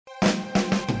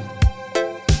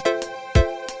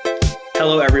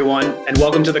Hello, everyone, and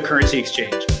welcome to the Currency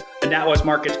Exchange, a NatWest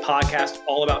Markets podcast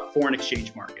all about foreign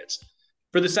exchange markets.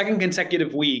 For the second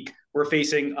consecutive week, we're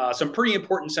facing some pretty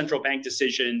important central bank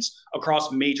decisions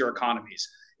across major economies.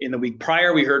 In the week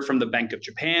prior, we heard from the Bank of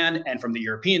Japan and from the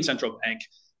European Central Bank.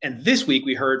 And this week,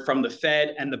 we heard from the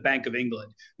Fed and the Bank of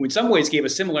England, who in some ways gave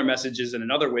us similar messages and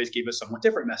in other ways gave us somewhat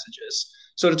different messages.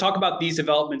 So to talk about these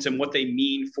developments and what they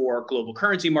mean for global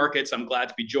currency markets, I'm glad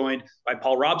to be joined by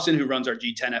Paul Robson, who runs our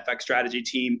G10 FX strategy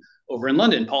team over in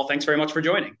London. Paul, thanks very much for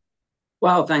joining.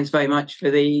 Well, thanks very much for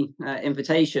the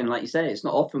invitation. Like you say, it's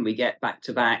not often we get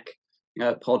back-to-back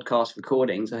podcast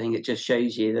recordings. I think it just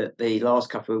shows you that the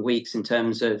last couple of weeks in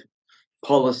terms of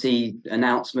policy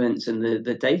announcements and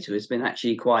the data has been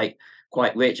actually quite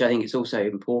rich. I think it's also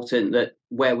important that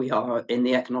where we are in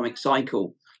the economic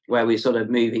cycle, where we're sort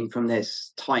of moving from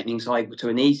this tightening cycle to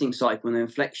an easing cycle and an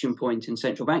inflection point in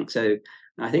central banks. So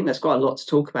I think there's quite a lot to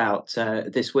talk about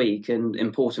this week and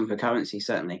important for currency,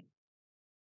 certainly.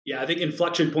 Yeah, I think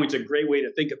inflection point's a great way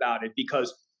to think about it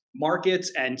because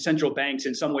markets and central banks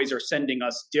in some ways are sending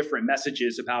us different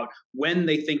messages about when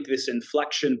they think this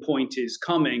inflection point is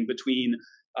coming between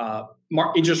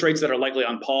interest rates that are likely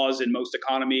on pause in most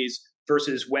economies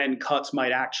versus when cuts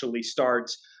might actually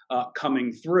start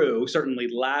coming through. Certainly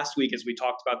last week, as we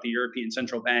talked about, the European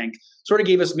Central Bank sort of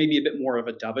gave us maybe a bit more of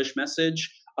a dovish message.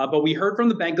 But we heard from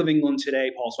the Bank of England today,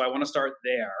 Paul, so I want to start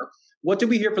there. What did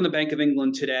we hear from the Bank of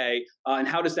England today, and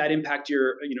how does that impact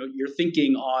your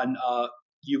thinking on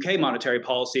UK monetary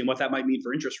policy and what that might mean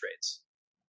for interest rates?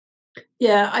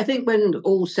 Yeah, I think when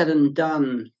all said and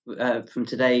done from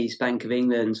today's Bank of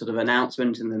England sort of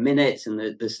announcement and the minutes and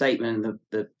the statement and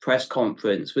the press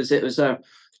conference it was a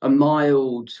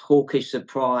mild hawkish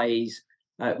surprise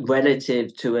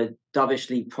relative to a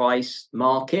dovishly priced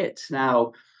market.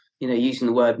 Now, using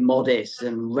the word modest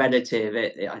and relative,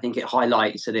 I think it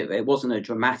highlights that it wasn't a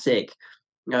dramatic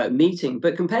meeting.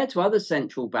 But compared to other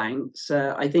central banks,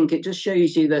 I think it just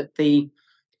shows you that the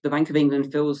Bank of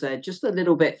England feels they're just a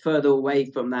little bit further away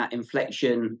from that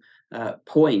inflection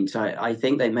point. I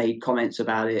think they made comments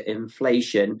about it,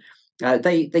 inflation.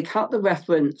 They cut the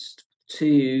reference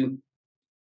to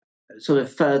sort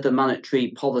of further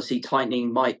monetary policy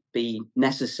tightening might be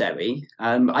necessary.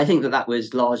 I think that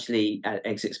was largely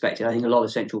as expected. I think a lot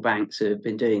of central banks have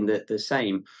been doing the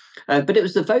same. But it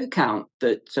was the vote count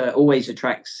that always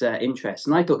attracts interest.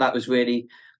 And I thought that was really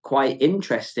quite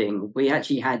interesting. We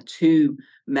actually had two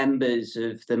members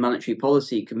of the Monetary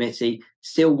Policy Committee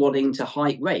still wanting to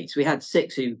hike rates. We had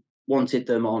 6 who wanted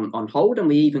them on hold, and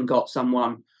we even got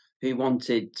someone who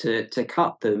wanted to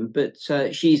cut them, but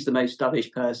she's the most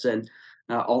dovish person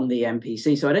on the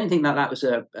MPC. So I don't think that was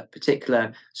a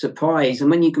particular surprise. And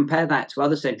when you compare that to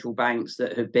other central banks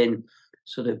that have been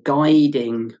sort of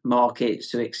guiding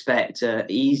markets to expect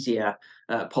easier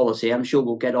policy, I'm sure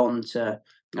we'll get on to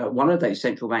one of those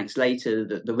central banks later,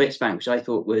 the Riksbank, which I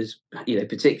thought was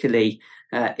particularly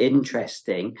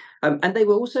interesting. And they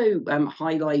were also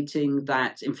highlighting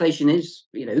that inflation is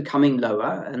coming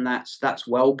lower, and that's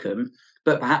welcome,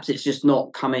 but perhaps it's just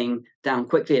not coming down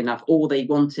quickly enough, or they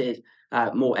wanted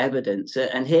more evidence.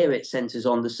 And here it centres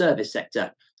on the service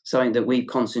sector, something that we've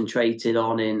concentrated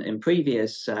on in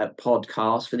previous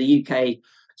podcasts. For the UK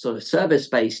sort of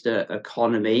service-based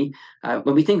economy,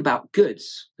 when we think about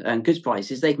goods and goods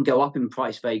prices, they can go up in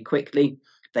price very quickly.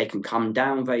 They can come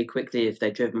down very quickly if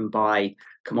they're driven by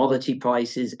commodity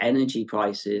prices, energy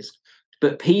prices.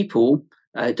 But people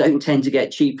don't tend to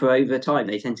get cheaper over time.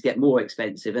 They tend to get more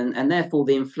expensive. And therefore,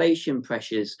 the inflation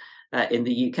pressures in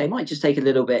the UK might just take a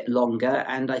little bit longer.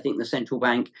 And I think the central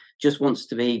bank just wants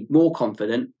to be more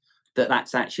confident that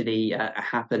that's actually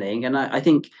happening. And I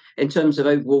think in terms of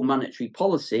overall monetary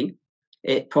policy,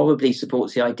 it probably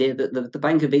supports the idea that the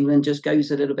Bank of England just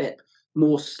goes a little bit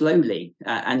more slowly.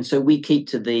 And so we keep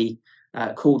to the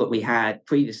call that we had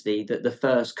previously, that the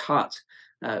first cut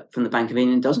from the Bank of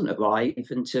England doesn't arrive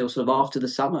until sort of after the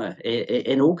summer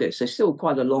in August. So still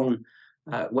quite a long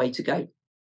way to go.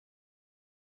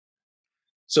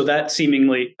 So that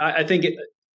seemingly, I think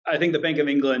the Bank of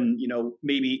England,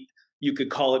 maybe you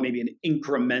could call it maybe an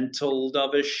incremental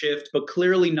dovish shift, but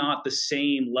clearly not the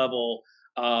same level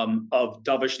of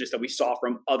dovishness that we saw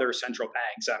from other central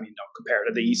banks. I mean, compared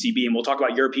to the ECB, and we'll talk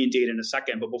about European data in a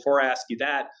second. But before I ask you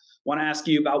that, I want to ask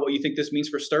you about what you think this means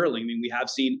for sterling. I mean, we have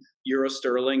seen euro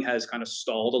sterling has kind of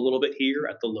stalled a little bit here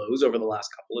at the lows over the last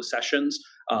couple of sessions.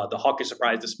 The hawkish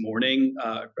surprise this morning,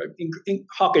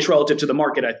 hawkish relative to the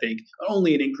market, I think,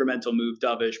 only an incremental move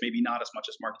dovish, maybe not as much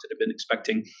as markets had been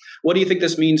expecting. What do you think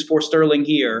this means for sterling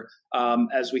here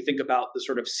as we think about the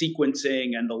sort of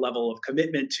sequencing and the level of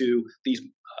commitment to these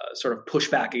sort of push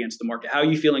back against the market. How are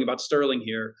you feeling about sterling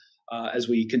here as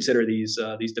we consider these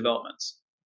developments?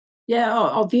 Yeah,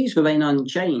 our views remain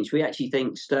unchanged. We actually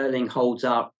think sterling holds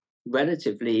up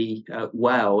relatively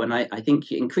well, and I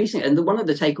think increasing. And one of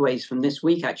the takeaways from this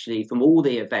week, actually, from all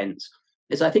the events,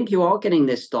 is I think you are getting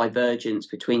this divergence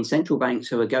between central banks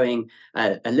who are going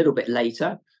a little bit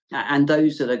later and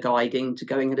those that are guiding to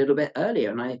going a little bit earlier.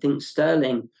 And I think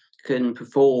sterling can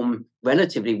perform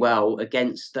relatively well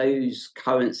against those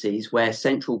currencies where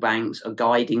central banks are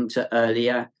guiding to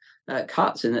earlier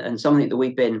cuts. And something that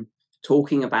we've been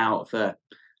talking about for,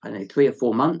 I don't know, 3 or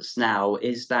 4 months now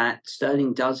is that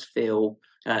sterling does feel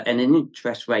an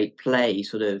interest rate play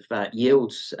sort of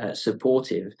yields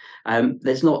supportive.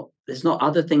 There's not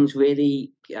other things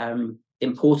really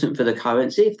important for the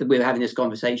currency. If we were having this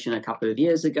conversation a couple of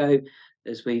years ago,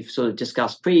 as we've sort of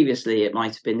discussed previously, it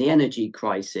might have been the energy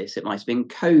crisis, it might have been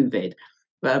COVID,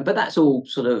 but that's all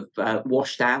sort of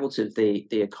washed out of the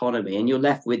economy, and you're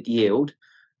left with yield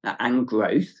and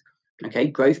growth. Okay,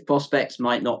 growth prospects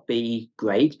might not be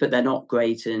great, but they're not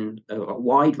great in a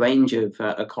wide range of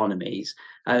economies.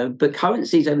 But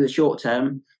currencies over the short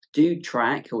term do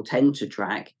track or tend to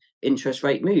track interest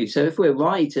rate moves. So if we're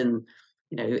right and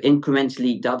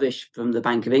incrementally dovish from the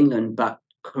Bank of England, but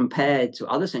compared to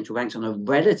other central banks on a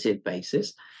relative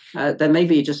basis, then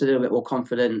maybe just a little bit more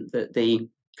confident that the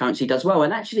currency does well.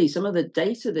 And actually, some of the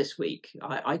data this week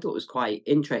I thought was quite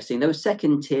interesting. There was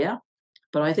second tier,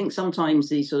 but I think sometimes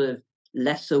these sort of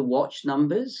lesser watch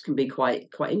numbers can be quite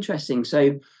interesting.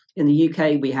 So in the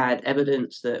UK, we had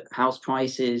evidence that house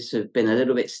prices have been a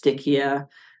little bit stickier,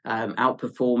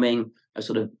 outperforming a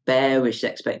sort of bearish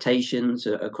expectations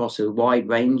across a wide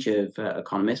range of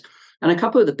economists. And a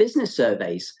couple of the business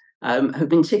surveys have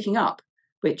been ticking up,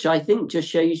 which I think just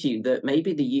shows you that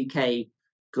maybe the UK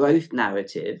growth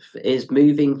narrative is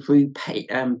moving through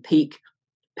peak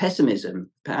pessimism.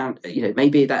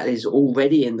 Maybe that is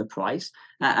already in the price.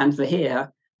 And for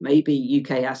here, maybe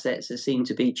UK assets are seen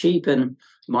to be cheap and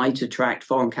might attract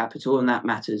foreign capital, and that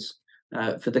matters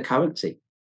for the currency.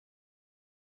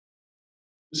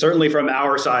 Certainly from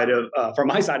our side from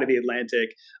my side of the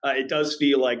Atlantic, it does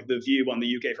feel like the view on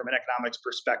the UK from an economics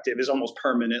perspective is almost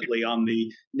permanently on the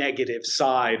negative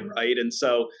side, right? And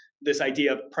so this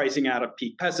idea of pricing out of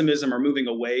peak pessimism or moving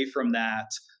away from that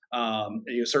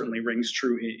certainly rings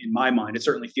true in my mind. It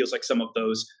certainly feels like some of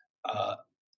those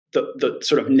the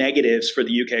sort of negatives for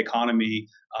the UK economy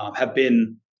have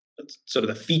been sort of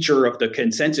the feature of the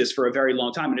consensus for a very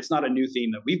long time. And it's not a new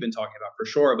theme that we've been talking about for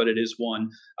sure, but it is one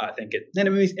I think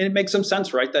it makes some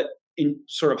sense, right? That in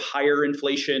sort of higher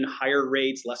inflation, higher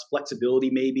rates, less flexibility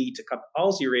maybe to cut the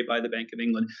policy rate by the Bank of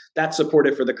England, that's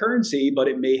supportive for the currency, but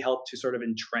it may help to sort of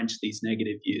entrench these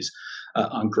negative views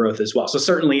on growth as well. So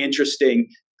certainly interesting,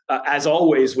 as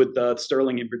always with the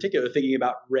sterling in particular, thinking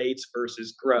about rates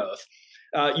versus growth.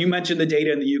 You mentioned the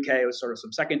data in the UK. It was sort of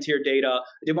some second-tier data.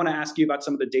 I did want to ask you about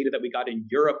some of the data that we got in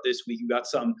Europe this week. We got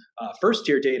some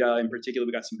first-tier data. In particular,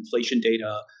 we got some inflation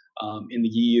data in the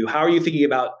EU. How are you thinking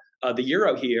about the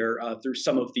euro here through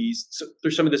some of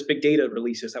this big data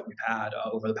releases that we've had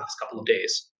over the past couple of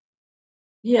days?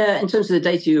 Yeah, in terms of the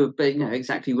data, you're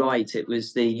exactly right. It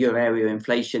was the euro area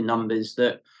inflation numbers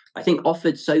that I think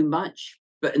offered so much,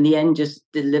 but in the end just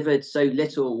delivered so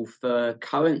little for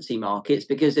currency markets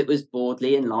because it was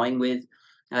broadly in line with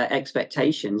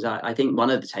expectations. I think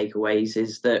one of the takeaways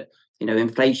is that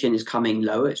inflation is coming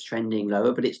lower, it's trending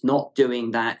lower, but it's not doing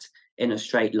that in a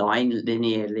straight line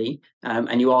linearly,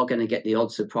 and you are going to get the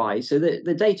odd surprise. So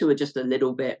the data were just a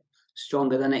little bit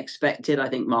stronger than expected. I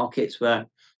think markets were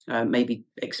maybe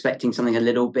expecting something a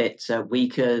little bit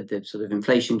weaker. The sort of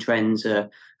inflation trends are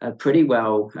pretty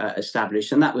well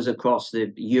established, and that was across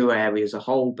the euro area as a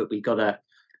whole. But we got a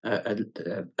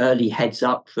early heads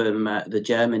up from the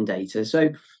German data, so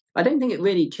I don't think it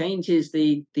really changes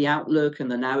the outlook and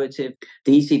the narrative.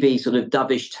 The ECB sort of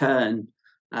dovish turn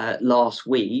last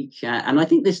week, and I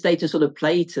think this data sort of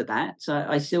played to that.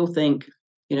 I still think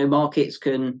markets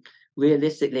can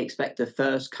realistically expect the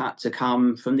first cut to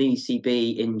come from the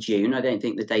ECB in June. I don't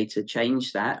think the data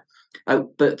changed that.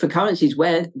 But for currencies,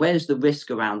 where's the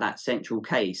risk around that central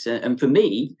case? And for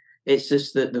me, it's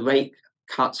just that the rate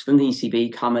cuts from the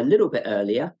ECB come a little bit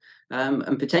earlier,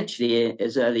 and potentially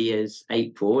as early as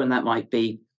April, and that might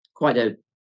be quite a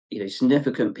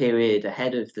significant period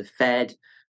ahead of the Fed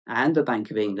and the Bank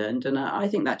of England. And I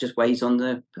think that just weighs on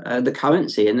the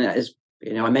currency. And as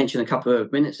I mentioned a couple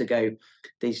of minutes ago,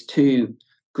 these two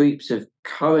groups of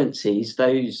currencies,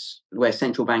 those where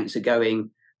central banks are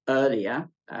going earlier,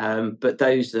 but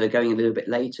those that are going a little bit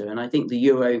later. And I think the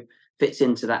euro fits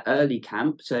into that early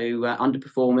camp. So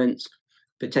underperformance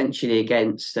potentially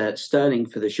against sterling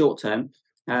for the short term,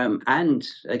 and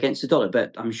against the dollar.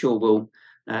 But I'm sure we'll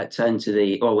turn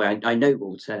to I know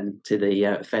we'll turn to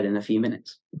the Fed in a few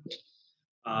minutes.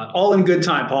 All in good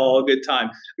time, Paul. All good time.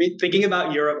 I mean, thinking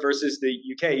about Europe versus the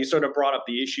UK, you sort of brought up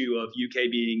the issue of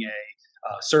UK being a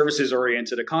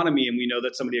services-oriented economy, and we know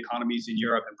that some of the economies in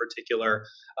Europe, in particular,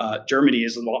 Germany,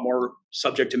 is a lot more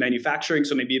subject to manufacturing,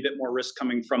 so maybe a bit more risk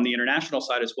coming from the international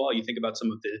side as well. You think about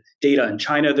some of the data in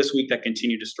China this week that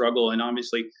continue to struggle, and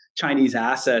obviously Chinese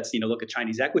assets. Look at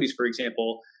Chinese equities, for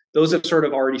example. Those have sort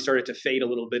of already started to fade a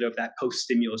little bit of that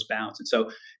post-stimulus bounce. And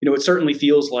so, it certainly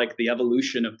feels like the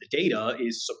evolution of the data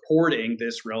is supporting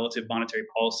this relative monetary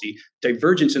policy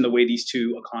divergence in the way these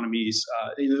two economies,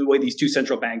 in the way these two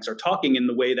central banks are talking, in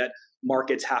the way that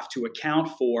markets have to account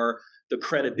for the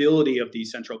credibility of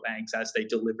these central banks as they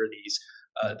deliver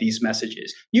these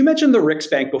messages. You mentioned the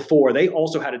Riksbank before. They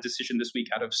also had a decision this week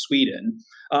out of Sweden.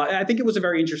 I think it was a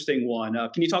very interesting one.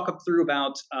 Can you talk through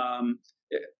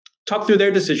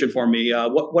their decision for me?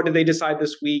 What did they decide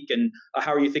this week, and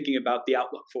how are you thinking about the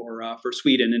outlook for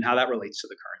Sweden and how that relates to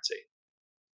the currency?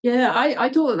 Yeah, I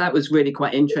thought that was really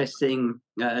quite interesting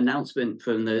announcement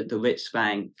from the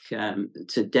Riksbank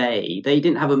today. They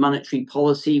didn't have a monetary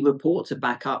policy report to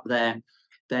back up their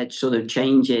sort of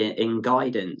change in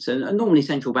guidance, and normally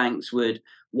central banks would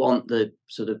want the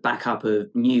sort of backup of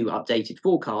new updated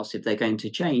forecasts if they're going to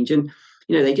change. And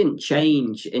they didn't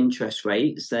change interest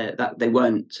rates that they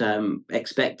weren't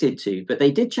expected to, but they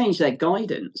did change their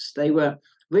guidance. They were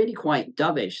really quite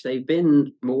dovish. They've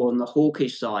been more on the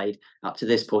hawkish side up to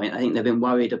this point. I think they've been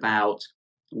worried about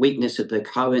weakness of the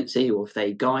currency, or if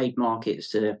they guide markets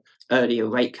to earlier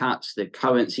rate cuts, the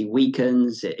currency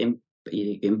weakens, it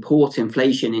import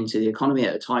inflation into the economy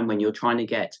at a time when you're trying to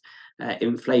get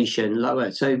inflation lower.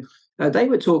 So they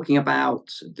were talking about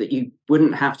that you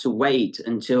wouldn't have to wait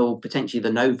until potentially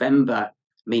the November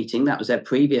meeting. That was their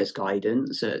previous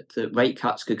guidance, that rate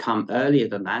cuts could come earlier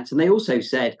than that. And they also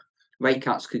said rate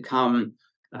cuts could come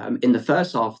in the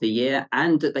first half of the year,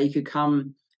 and that they could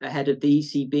come ahead of the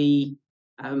ECB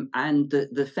and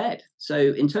the Fed. So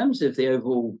in terms of the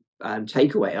overall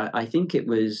takeaway, I think it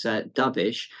was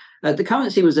dovish. The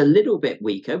currency was a little bit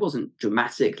weaker, wasn't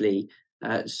dramatically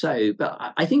so,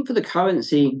 but I think for the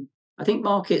currency, I think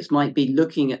markets might be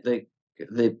looking at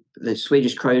the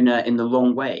Swedish krona in the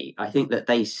wrong way. I think that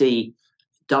they see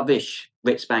dovish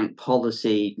Riksbank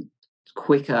policy,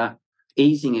 quicker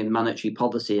easing in monetary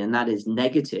policy, and that is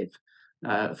negative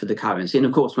for the currency. And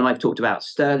of course, when I've talked about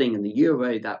sterling and the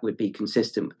euro, that would be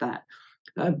consistent with that.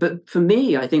 But for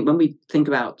me, I think when we think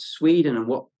about Sweden and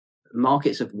what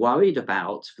markets have worried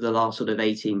about for the last sort of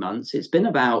 18 months, it's been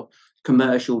about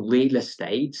commercial real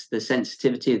estate, the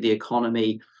sensitivity of the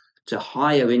economy to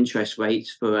higher interest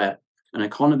rates for an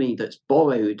economy that's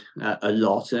borrowed a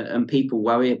lot, and people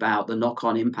worry about the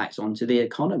knock-on impacts onto the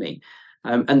economy.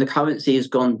 And the currency has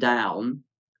gone down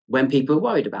when people are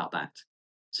worried about that.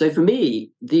 So for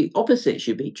me, the opposite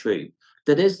should be true.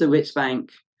 That is, the Riksbank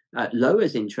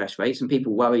lowers interest rates and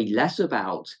people worry less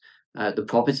about the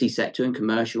property sector and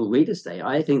commercial real estate.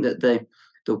 I think that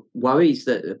the worries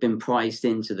that have been priced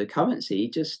into the currency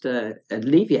just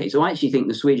alleviate. So I actually think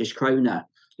the Swedish krona,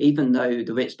 even though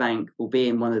the Riksbank will be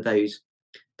in one of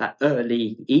that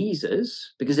early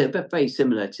easers, because they're very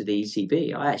similar to the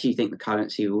ECB, I actually think the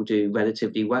currency will do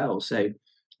relatively well. So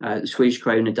the Swedish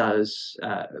krona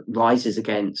rises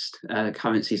against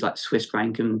currencies like the Swiss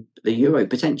franc and the euro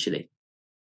potentially.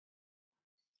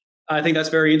 I think that's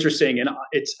very interesting. And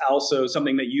it's also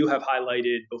something that you have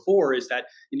highlighted before, is that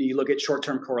you look at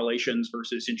short-term correlations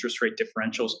versus interest rate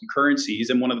differentials in currencies.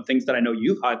 And one of the things that I know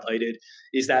you've highlighted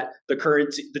is that the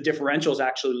differentials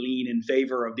actually lean in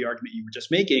favor of the argument you were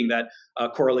just making, that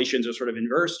correlations are sort of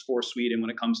inversed for Sweden when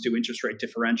it comes to interest rate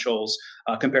differentials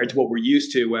compared to what we're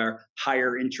used to, where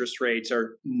higher interest rates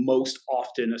are most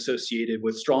often associated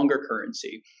with stronger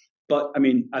currency. But I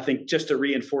mean, I think just to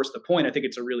reinforce the point, I think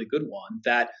it's a really good one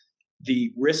that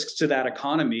the risks to that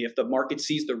economy, if the market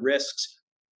sees the risks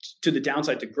to the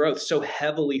downside to growth so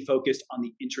heavily focused on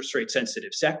the interest rate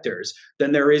sensitive sectors,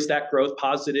 then there is that growth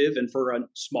positive. And for a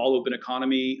small open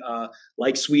economy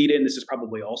like Sweden, this is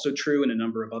probably also true in a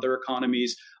number of other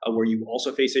economies where you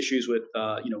also face issues with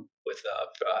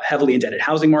heavily indebted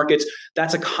housing markets.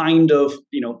 That's a kind of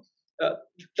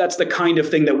that's the kind of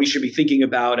thing that we should be thinking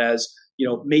about as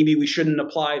maybe we shouldn't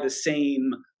apply the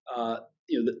same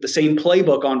the same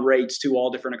playbook on rates to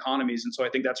all different economies. And so I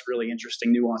think that's really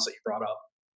interesting nuance that you brought up.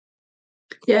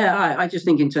 Yeah, I just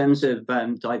think in terms of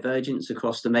divergence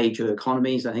across the major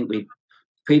economies, I think we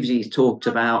previously talked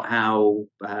about how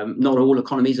not all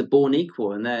economies are born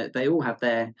equal, and they all have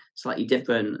their slightly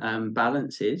different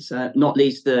balances, not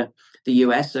least the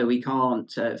US. So we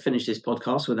can't finish this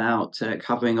podcast without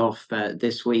covering off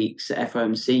this week's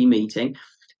FOMC meeting.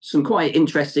 Some quite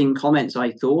interesting comments,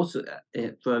 I thought,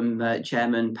 from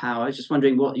Chairman Powell. I was just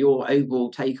wondering what your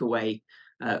overall takeaway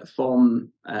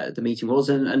from the meeting was,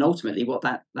 and ultimately what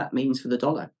that means for the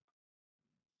dollar.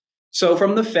 So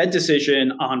from the Fed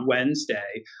decision on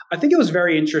Wednesday, I think it was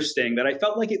very interesting that I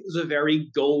felt like it was a very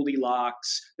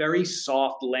Goldilocks, very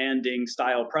soft landing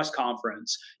style press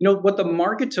conference. What the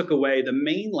market took away, the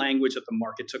main language that the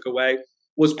market took away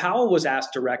was Powell was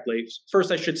asked directly. First,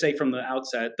 I should say from the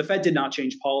outset, the Fed did not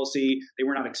change policy. They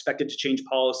were not expected to change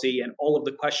policy. And all of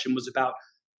the question was about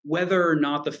whether or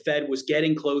not the Fed was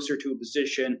getting closer to a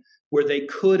position where they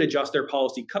could adjust their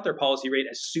policy, cut their policy rate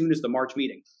as soon as the March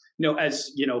meeting.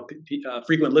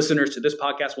 Frequent listeners to this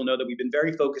podcast will know that we've been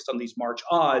very focused on these March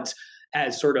odds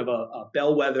as sort of a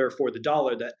bellwether for the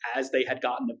dollar, that as they had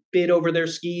gotten a bit over their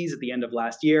skis at the end of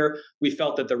last year, we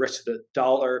felt that the risk of the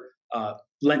dollar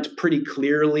lent pretty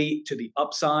clearly to the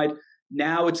upside.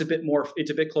 Now it's a bit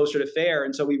closer to fair.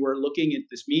 And so we were looking at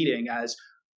this meeting as,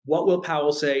 what will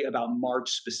Powell say about March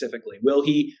specifically? Will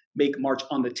he make March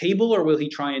on the table, or will he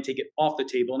try and take it off the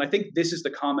table? And I think this is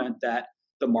the comment that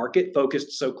the market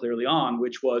focused so clearly on,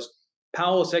 which was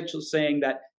Powell essentially saying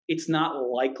that it's not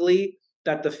likely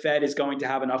that the Fed is going to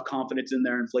have enough confidence in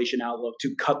their inflation outlook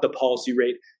to cut the policy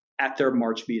rate at their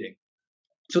March meeting.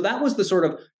 So that was the sort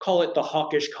of, call it the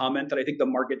hawkish comment that I think the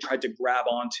market tried to grab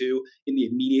onto in the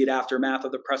immediate aftermath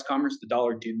of the press conference. The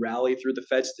dollar did rally through the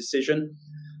Fed's decision.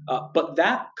 But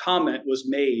that comment was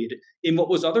made in what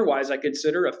was otherwise, I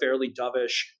consider, a fairly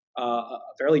dovish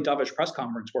press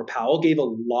conference, where Powell gave a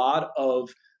lot of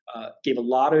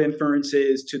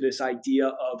inferences to this idea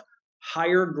of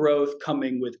higher growth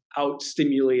coming without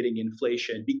stimulating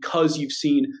inflation, because you've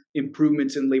seen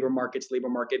improvements in labor market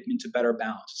into better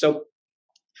balance. So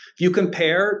if you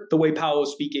compare the way Powell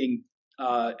was speaking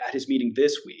at his meeting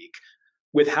this week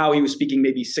with how he was speaking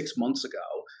maybe 6 months ago,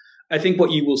 I think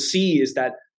what you will see is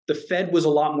that the Fed was a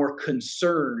lot more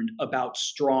concerned about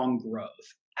strong growth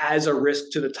as a risk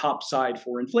to the top side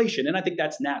for inflation. And I think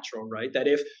that's natural, right? That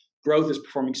if growth is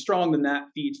performing strong, then that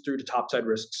feeds through to topside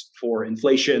risks for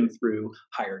inflation through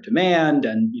higher demand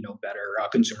and better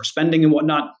consumer spending and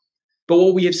whatnot. But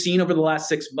what we have seen over the last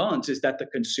 6 months is that the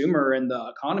consumer and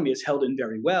the economy has held in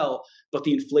very well, but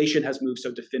the inflation has moved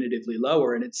so definitively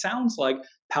lower. And it sounds like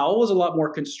Powell was a lot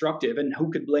more constructive, and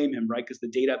who could blame him, right? Because the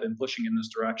data have been pushing in this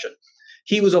direction.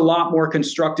 He was a lot more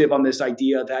constructive on this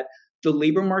idea that the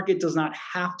labor market does not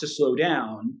have to slow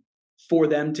down for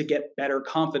them to get better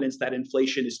confidence that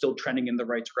inflation is still trending in the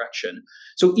right direction.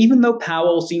 So even though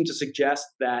Powell seemed to suggest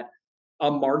that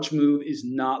a March move is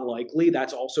not likely,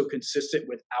 that's also consistent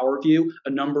with our view. A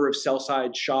number of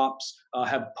sell-side shops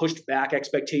have pushed back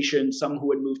expectations. Some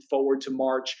who had moved forward to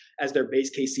March as their base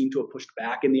case seem to have pushed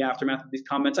back in the aftermath of these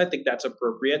comments. I think that's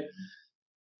appropriate.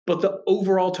 But the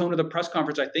overall tone of the press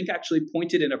conference, I think, actually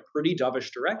pointed in a pretty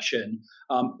dovish direction,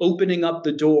 opening up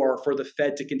the door for the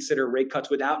Fed to consider rate cuts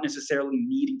without necessarily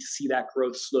needing to see that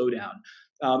growth slow down.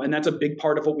 And that's a big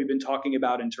part of what we've been talking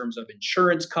about in terms of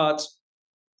insurance cuts,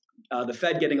 the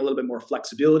Fed getting a little bit more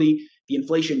flexibility, the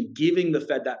inflation giving the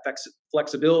Fed that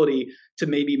flexibility to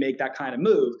maybe make that kind of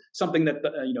move, something that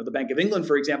the Bank of England,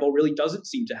 for example, really doesn't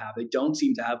seem to have. They don't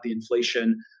seem to have the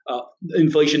inflation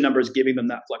numbers giving them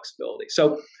that flexibility.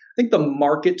 So I think the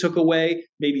market took away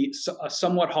maybe a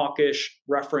somewhat hawkish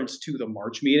reference to the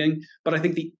March meeting, but I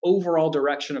think the overall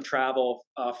direction of travel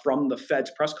from the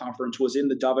Fed's press conference was in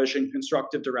the dovish and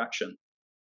constructive direction.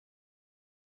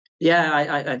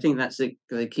 Yeah, I think that's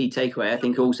the key takeaway. I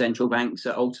think all central banks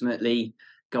are ultimately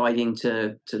guiding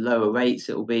to lower rates.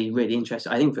 It will be really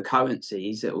interesting. I think for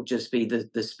currencies, it will just be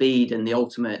the speed and the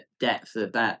ultimate depth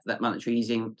of that monetary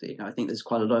easing. I think there's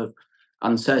quite a lot of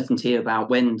uncertainty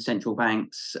about when central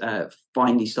banks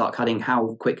finally start cutting,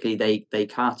 how quickly they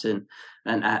cut and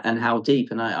how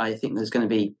deep. And I think there's going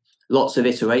to be lots of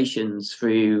iterations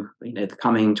through the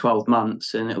coming 12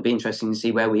 months, and it'll be interesting to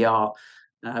see where we are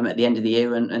at the end of the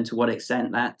year and to what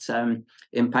extent that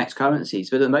impacts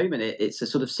currencies. But at the moment, it's a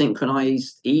sort of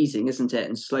synchronized easing, isn't it?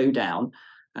 And slow down,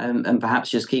 and perhaps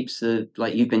just keeps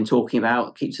like you've been talking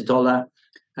about, keeps the dollar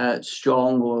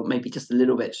strong, or maybe just a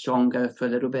little bit stronger for a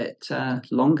little bit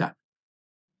longer.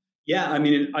 Yeah, I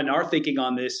mean, and our thinking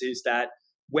on this is that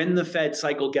when the Fed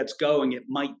cycle gets going, it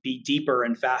might be deeper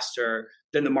and faster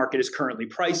than the market is currently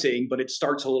pricing, but it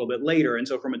starts a little bit later. And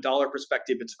so from a dollar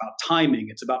perspective, it's about timing.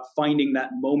 It's about finding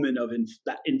that moment of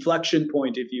that inflection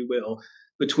point, if you will,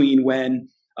 between when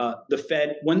The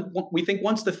Fed, when we think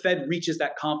once the Fed reaches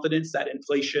that confidence that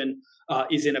inflation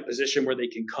is in a position where they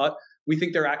can cut, we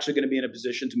think they're actually going to be in a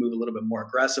position to move a little bit more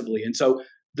aggressively. And so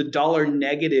the dollar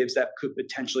negatives that could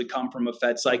potentially come from a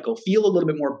Fed cycle feel a little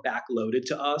bit more backloaded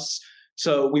to us.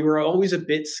 So we were always a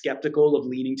bit skeptical of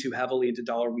leaning too heavily into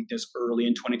dollar weakness early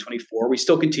in 2024. We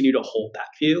still continue to hold that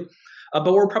view.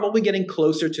 But we're probably getting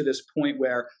closer to this point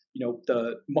where,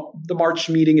 the March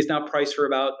meeting is now priced for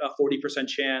about a 40%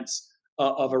 chance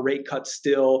of a rate cut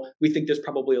still. We think there's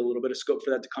probably a little bit of scope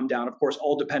for that to come down, of course,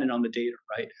 all dependent on the data,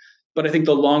 right? But I think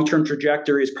the long-term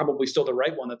trajectory is probably still the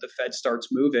right one, that the Fed starts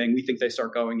moving. We think they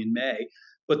start going in May,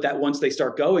 but that once they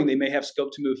start going, they may have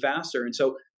scope to move faster. And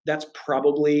so that's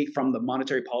probably, from the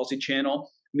monetary policy channel,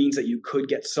 means that you could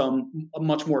get a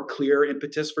much more clear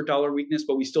impetus for dollar weakness,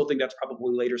 but we still think that's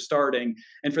probably later starting.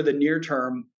 And for the near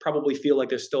term, probably feel like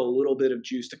there's still a little bit of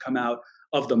juice to come out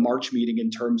of the March meeting in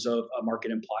terms of a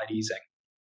market implied easing.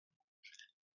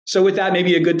 So with that,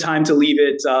 maybe a good time to leave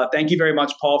it. Thank you very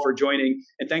much, Paul, for joining,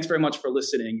 and thanks very much for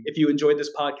listening. If you enjoyed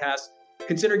this podcast,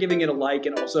 consider giving it a like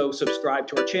and also subscribe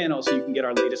to our channel so you can get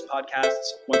our latest podcasts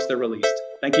once they're released.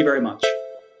 Thank you very much.